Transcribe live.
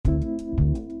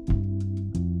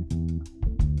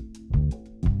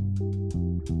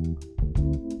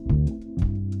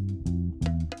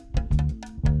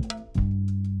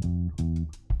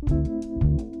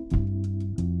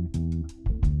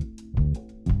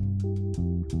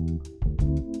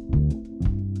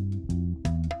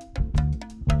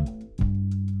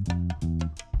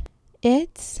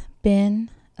It's been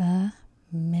a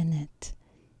minute.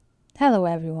 Hello,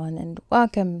 everyone, and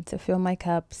welcome to Fill My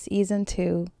Cup Season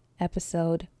 2,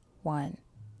 Episode 1.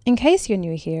 In case you're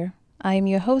new here, I am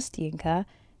your host, Yinka,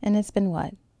 and it's been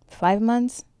 5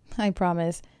 months? I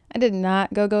promise, I did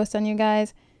not go ghost on you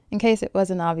guys. In case it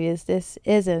wasn't obvious, this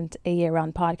isn't a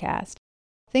year-round podcast.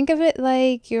 Think of it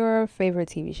like your favorite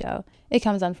TV show. It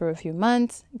comes on for a few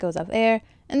months, goes off air,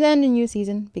 and then a new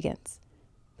season begins.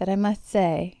 But I must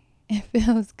say, it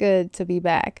feels good to be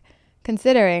back,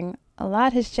 considering a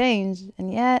lot has changed,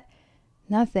 and yet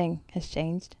nothing has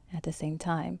changed at the same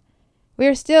time. We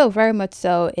are still very much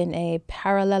so in a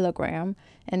parallelogram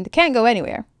and can't go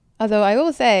anywhere. Although I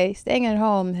will say, staying at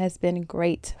home has been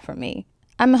great for me.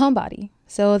 I'm a homebody,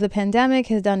 so the pandemic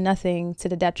has done nothing to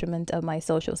the detriment of my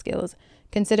social skills,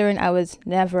 considering I was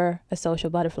never a social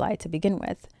butterfly to begin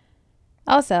with.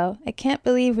 Also, I can't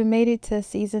believe we made it to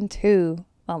season 2.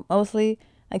 Well, mostly,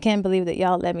 I can't believe that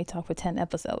y'all let me talk for 10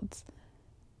 episodes.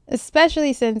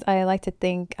 Especially since I like to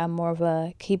think I'm more of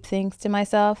a keep things to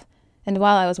myself. And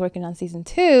while I was working on season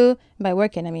 2, and by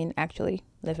working, I mean actually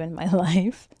living my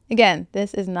life. Again,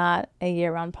 this is not a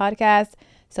year-round podcast,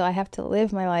 so I have to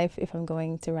live my life if I'm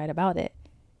going to write about it.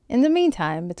 In the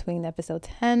meantime, between episode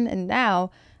 10 and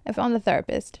now, I found a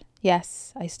therapist.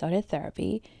 Yes, I started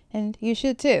therapy, and you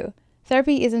should too.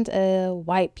 Therapy isn't a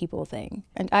white people thing,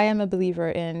 and I am a believer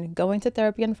in going to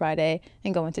therapy on Friday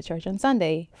and going to church on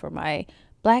Sunday. For my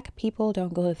black people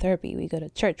don't go to therapy, we go to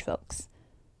church, folks.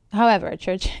 However,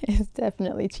 church is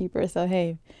definitely cheaper, so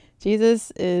hey,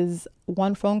 Jesus is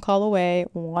one phone call away,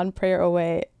 one prayer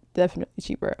away, definitely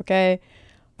cheaper, okay?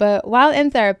 But while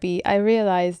in therapy, I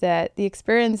realized that the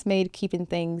experience made keeping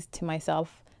things to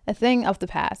myself a thing of the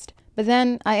past. But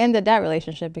then I ended that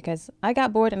relationship because I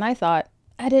got bored and I thought,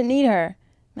 I didn't need her.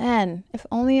 Man, if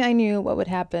only I knew what would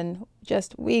happen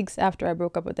just weeks after I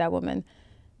broke up with that woman.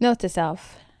 Note to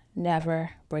self,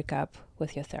 never break up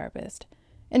with your therapist.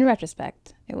 In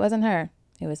retrospect, it wasn't her,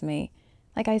 it was me.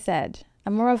 Like I said,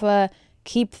 I'm more of a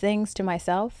keep things to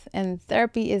myself, and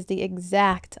therapy is the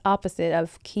exact opposite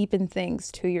of keeping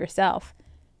things to yourself.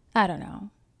 I don't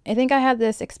know. I think I had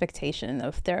this expectation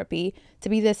of therapy to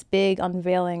be this big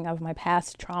unveiling of my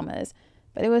past traumas,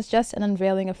 but it was just an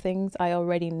unveiling of things I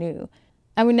already knew.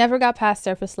 And we never got past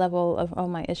surface level of all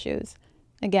my issues.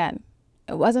 Again,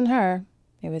 it wasn't her,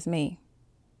 it was me.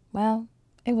 Well,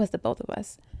 it was the both of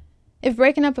us. If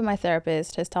breaking up with my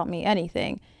therapist has taught me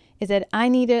anything, is that I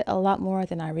needed a lot more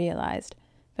than I realized.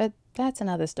 But that's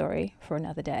another story for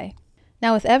another day.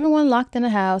 Now, with everyone locked in a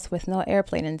house with no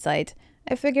airplane in sight,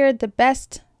 I figured the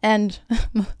best and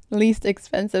least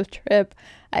expensive trip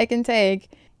I can take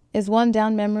is one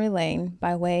down memory lane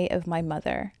by way of my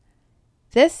mother.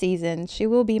 This season, she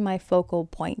will be my focal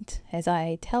point as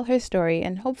I tell her story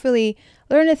and hopefully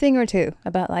learn a thing or two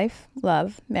about life,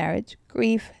 love, marriage,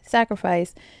 grief,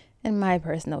 sacrifice, and my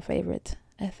personal favorite,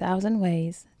 1,000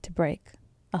 ways to break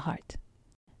a heart.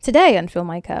 Today on Fill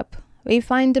My Cup, we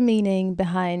find the meaning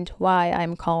behind why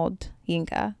I'm called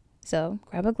Yinka. So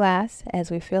grab a glass as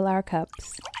we fill our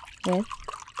cups with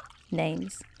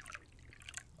names.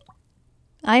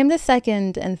 I am the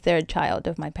second and third child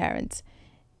of my parents.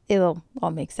 It'll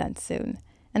all make sense soon.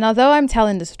 And although I'm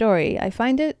telling the story, I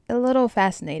find it a little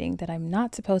fascinating that I'm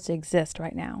not supposed to exist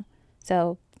right now.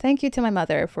 So thank you to my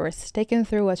mother for sticking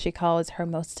through what she calls her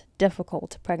most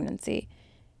difficult pregnancy.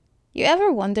 You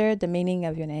ever wondered the meaning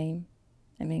of your name?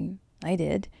 I mean, I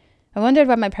did. I wondered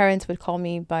why my parents would call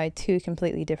me by 2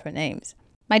 completely different names.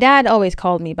 My dad always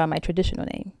called me by my traditional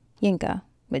name, Yinka,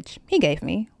 which he gave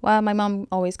me, while my mom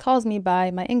always calls me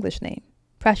by my English name,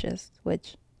 Precious,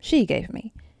 which she gave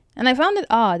me. And I found it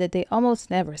odd that they almost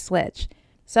never switch.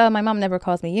 So my mom never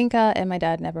calls me Yinka and my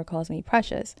dad never calls me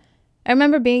Precious. I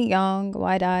remember being young,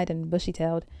 wide-eyed, and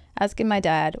bushy-tailed, asking my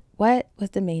dad what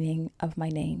was the meaning of my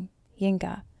name,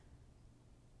 Yinka.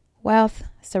 Wealth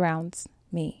surrounds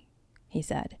me, he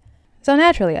said. So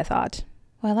naturally I thought,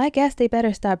 well, I guess they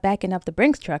better start backing up the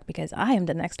Brinks truck because I am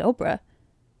the next Oprah.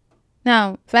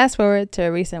 Now, fast forward to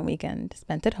a recent weekend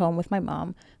spent at home with my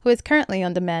mom, who is currently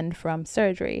on the mend from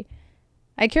surgery.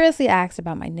 I curiously asked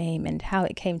about my name and how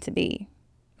it came to be.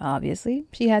 Obviously,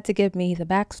 she had to give me the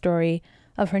backstory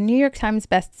of her New York Times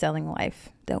best-selling life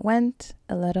that went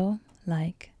a little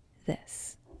like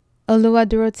this.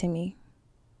 Oluwadurotimi.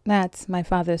 That's my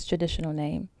father's traditional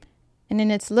name. And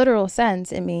in its literal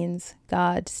sense, it means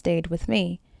God stayed with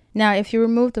me. Now, if you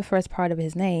remove the first part of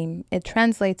his name, it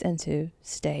translates into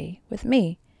stay with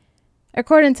me.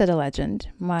 According to the legend,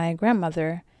 my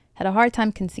grandmother had a hard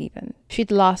time conceiving.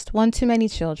 She'd lost one too many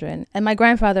children, and my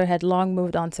grandfather had long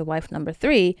moved on to wife number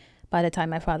 3 by the time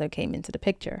my father came into the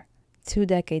picture. 2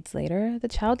 decades later, the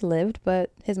child lived,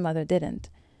 but his mother didn't.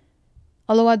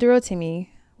 Oluwadurotimi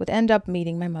would end up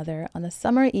meeting my mother on a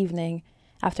summer evening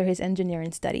after his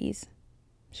engineering studies.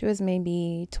 She was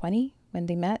maybe 20 when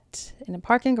they met in a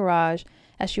parking garage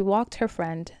as she walked her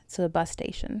friend to the bus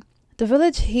station. The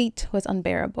village heat was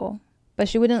unbearable, but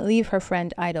she wouldn't leave her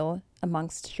friend idle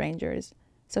amongst strangers,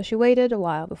 so she waited a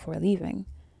while before leaving.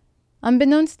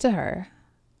 Unbeknownst to her,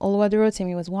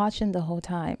 Oluwadurotimi was watching the whole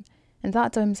time and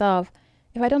thought to himself,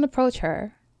 if I don't approach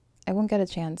her, I won't get a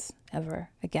chance ever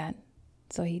again.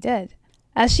 So he did.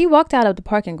 As she walked out of the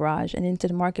parking garage and into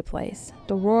the marketplace,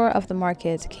 the roar of the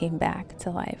market came back to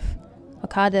life.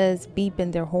 Okadas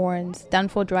beeping their horns,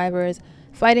 downfall drivers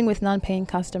fighting with non-paying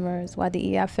customers, while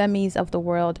the Iafemis of the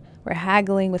world were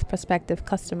haggling with prospective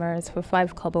customers for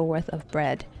 5 kobo worth of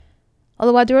bread.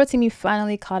 Oluwadurotimi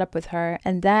finally caught up with her,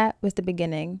 and that was the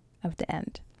beginning of the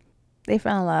end. They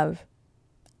fell in love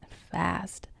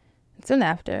fast, and soon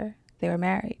after, they were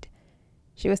married.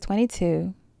 She was 22,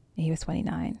 and he was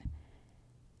 29.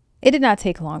 It did not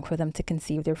take long for them to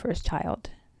conceive their first child.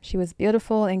 She was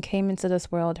beautiful and came into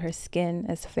this world, her skin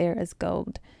as fair as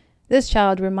gold. This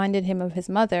child reminded him of his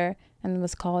mother and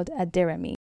was called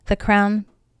Aderemi. The crown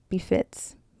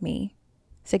befits me,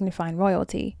 signifying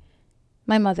royalty.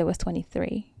 My mother was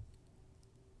 23.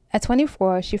 At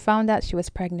 24, she found out she was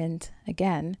pregnant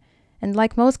again, and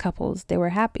like most couples, they were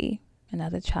happy.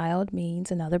 Another child means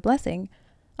another blessing,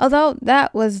 although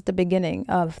that was the beginning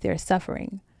of their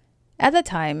suffering. At the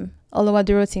time,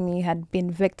 Oluwadurotimi had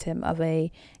been victim of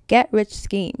a get-rich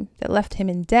scheme that left him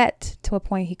in debt to a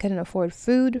point he couldn't afford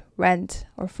food, rent,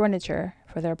 or furniture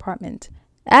for their apartment.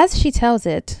 As she tells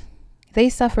it, they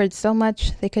suffered so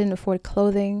much they couldn't afford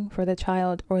clothing for the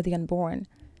child or the unborn.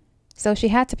 So she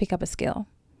had to pick up a skill.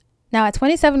 Now, at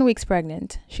 27 weeks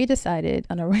pregnant, she decided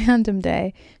on a random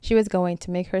day she was going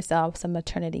to make herself some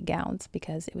maternity gowns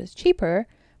because it was cheaper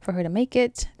for her to make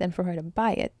it than for her to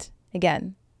buy it.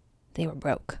 Again, they were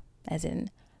broke, as in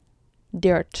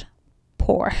dirt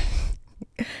poor.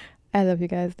 I love you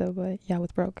guys though, but y'all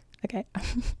was broke. Okay.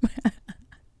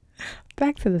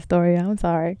 Back to the story. I'm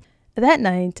sorry. That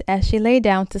night, as she lay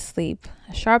down to sleep,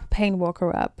 a sharp pain woke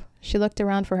her up. She looked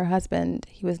around for her husband.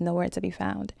 He was nowhere to be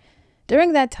found.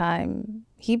 During that time,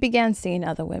 he began seeing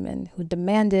other women who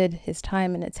demanded his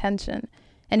time and attention,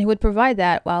 and he would provide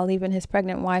that while leaving his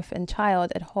pregnant wife and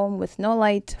child at home with no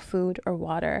light, food, or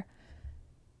water.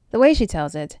 The way she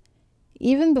tells it,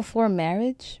 even before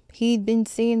marriage, he'd been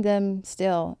seeing them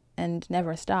still and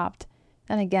never stopped.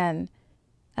 And again,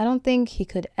 I don't think he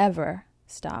could ever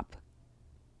stop.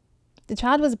 The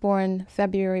child was born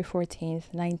February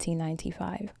 14th,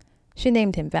 1995. She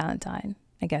named him Valentine.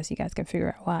 I guess you guys can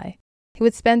figure out why. He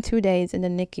would spend 2 days in the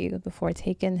NICU before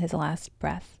taking his last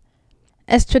breath.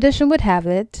 As tradition would have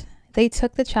it, they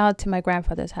took the child to my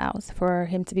grandfather's house for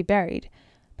him to be buried.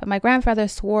 But my grandfather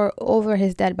swore over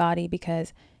his dead body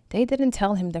because they didn't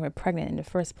tell him they were pregnant in the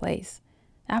first place.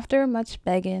 After much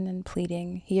begging and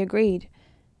pleading, he agreed.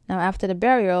 Now, after the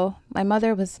burial, my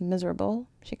mother was miserable.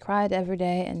 She cried every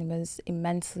day and was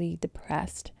immensely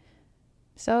depressed.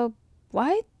 So,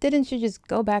 why didn't you just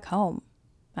go back home?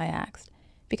 I asked.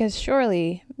 Because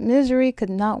surely misery could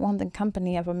not want the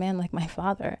company of a man like my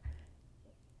father.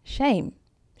 Shame,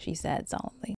 she said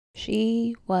solemnly.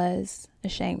 She was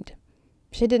ashamed.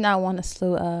 She did not want a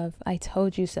slew of "I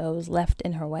told you so's" left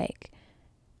in her wake.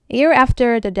 A year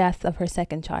after the death of her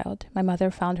second child, my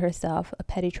mother found herself a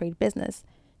petty trade business.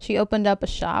 She opened up a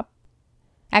shop.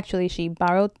 Actually, she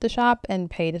borrowed the shop and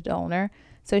paid the owner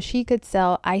so she could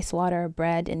sell ice water,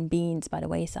 bread, and beans by the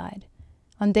wayside.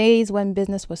 On days when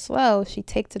business was slow, she'd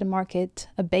take to the market,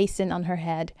 a basin on her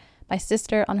head, my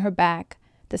sister on her back,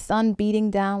 the sun beating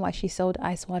down while she sold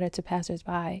ice water to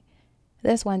passers-by.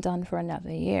 This went on for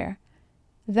another year.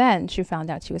 Then she found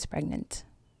out she was pregnant.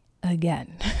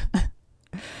 Again.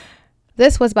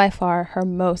 This was by far her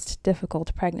most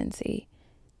difficult pregnancy.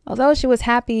 Although she was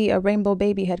happy a rainbow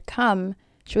baby had come,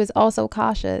 she was also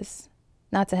cautious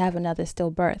not to have another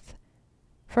stillbirth.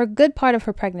 For a good part of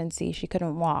her pregnancy, she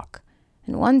couldn't walk.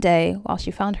 And one day, while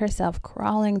she found herself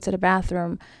crawling to the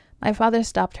bathroom, my father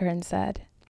stopped her and said,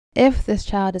 "If this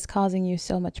child is causing you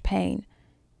so much pain,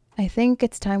 I think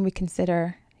it's time we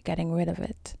consider getting rid of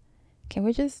it." Can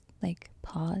we just,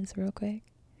 pause real quick?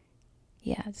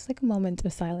 Yeah, just a moment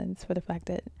of silence for the fact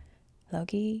that,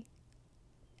 low-key,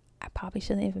 I probably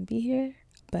shouldn't even be here,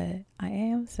 but I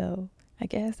am, so I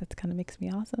guess that kind of makes me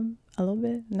awesome a little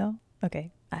bit. No?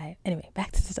 Okay. Anyway,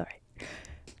 back to the story.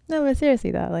 No, but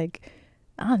seriously though, I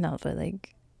don't know, but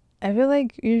I feel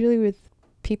like usually with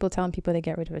people telling people they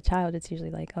get rid of a child, it's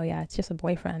usually oh yeah, it's just a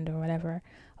boyfriend or whatever,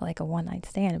 or a one-night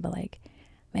stand, but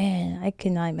Man, I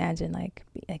cannot imagine like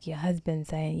your husband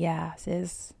saying, "Yeah,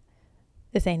 sis,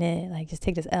 this ain't it. Like, just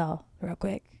take this L real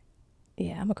quick."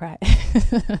 Yeah, I'm gonna cry.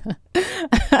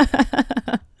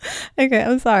 Okay,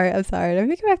 I'm sorry. Let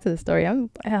me get back to the story.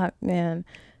 Man,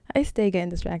 I stay getting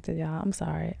distracted, y'all. I'm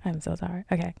sorry. I'm so sorry.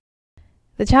 Okay.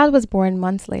 The child was born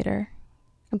months later.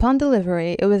 Upon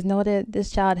delivery, it was noted this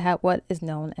child had what is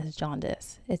known as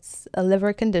jaundice. It's a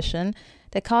liver condition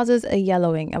that causes a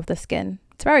yellowing of the skin.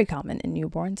 It's very common in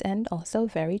newborns and also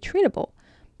very treatable.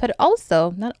 But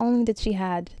also, not only did she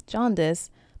had jaundice,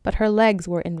 but her legs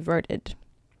were inverted.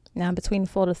 Now, between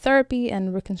phototherapy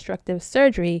and reconstructive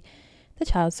surgery, the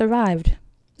child survived.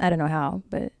 I don't know how,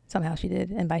 but somehow she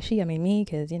did. And by she, I mean me,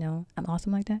 because, I'm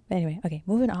awesome like that. But anyway, okay,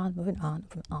 moving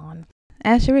on.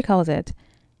 As she recalls it,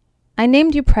 I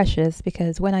named you Precious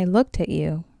because when I looked at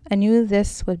you, I knew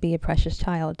this would be a precious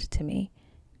child to me.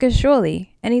 Because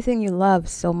surely, anything you love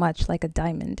so much like a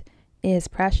diamond is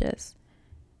precious.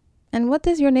 And what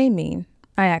does your name mean?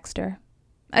 I asked her.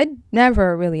 I'd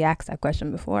never really asked that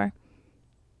question before.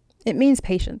 It means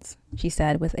patience, she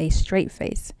said with a straight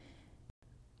face.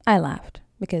 I laughed,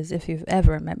 because if you've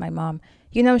ever met my mom,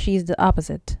 you know she's the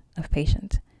opposite of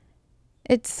patient.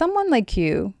 It's someone like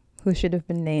you who should have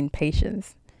been named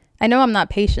Patience. I know I'm not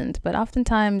patient, but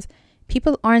oftentimes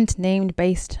people aren't named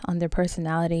based on their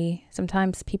personality.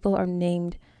 Sometimes people are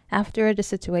named after the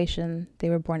situation they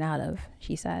were born out of,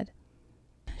 she said.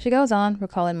 She goes on,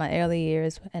 recalling my early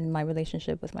years and my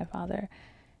relationship with my father.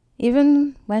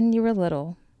 Even when you were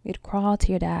little, you'd crawl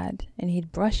to your dad and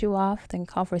he'd brush you off, then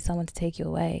call for someone to take you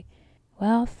away.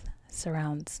 Wealth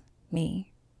surrounds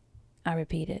me, I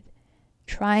repeated,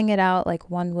 trying it out like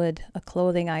one would a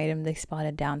clothing item they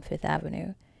spotted down Fifth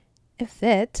Avenue. It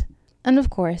fit. And of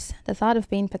course, the thought of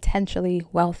being potentially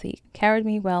wealthy carried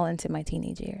me well into my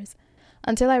teenage years,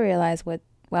 until I realized what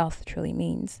wealth truly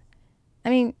means. I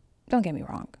mean, don't get me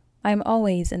wrong. I am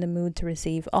always in the mood to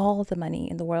receive all the money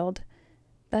in the world,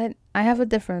 but I have a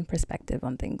different perspective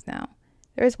on things now.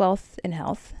 There is wealth in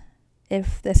health,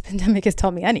 if this pandemic has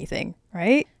taught me anything,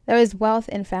 right? There is wealth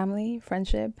in family,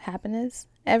 friendship, happiness.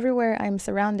 Everywhere I'm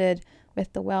surrounded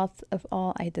with the wealth of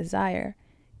all I desire.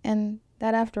 And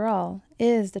that, after all,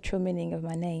 is the true meaning of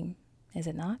my name, is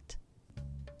it not?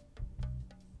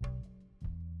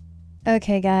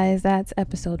 Okay, guys, that's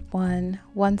episode 1.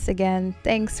 Once again,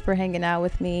 thanks for hanging out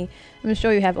with me. I'm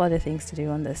sure you have other things to do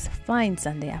on this fine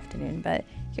Sunday afternoon, but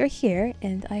you're here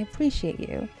and I appreciate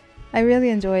you. I really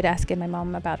enjoyed asking my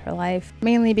mom about her life,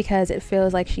 mainly because it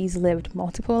feels like she's lived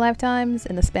multiple lifetimes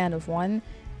in the span of one,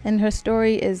 and her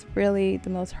story is really the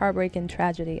most heartbreaking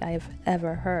tragedy I've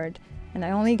ever heard, and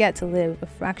I only get to live a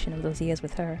fraction of those years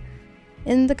with her.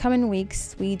 In the coming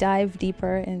weeks, we dive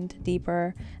deeper and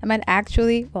deeper.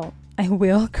 I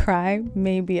will cry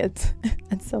maybe at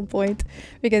some point,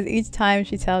 because each time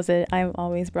she tells it, I'm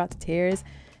always brought to tears.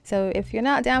 So if you're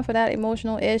not down for that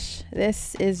emotional-ish,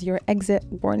 this is your exit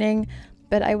warning,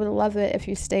 but I would love it if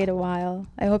you stayed a while.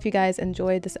 I hope you guys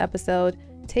enjoyed this episode.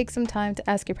 Take some time to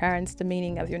ask your parents the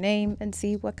meaning of your name and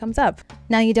see what comes up.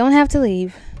 Now, you don't have to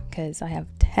leave, because I have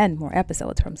 10 more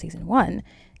episodes from season 1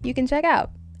 you can check out.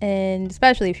 And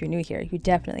especially if you're new here, you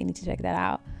definitely need to check that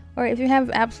out. Or if you have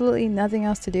absolutely nothing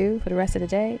else to do for the rest of the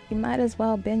day, you might as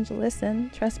well binge listen.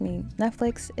 Trust me,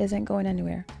 Netflix isn't going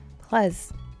anywhere.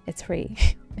 Plus, it's free.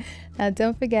 Now,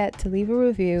 don't forget to leave a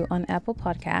review on Apple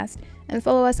Podcasts and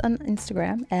follow us on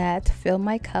Instagram at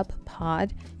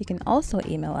FillMyCupPod. You can also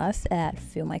email us at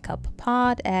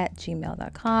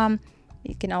fillmycuppod@gmail.com.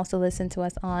 You can also listen to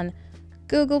us on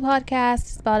Google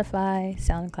Podcasts, Spotify,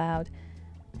 SoundCloud.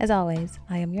 As always,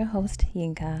 I am your host,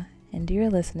 Yinka, and you're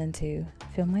listening to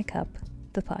Fill My Cup,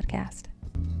 the podcast.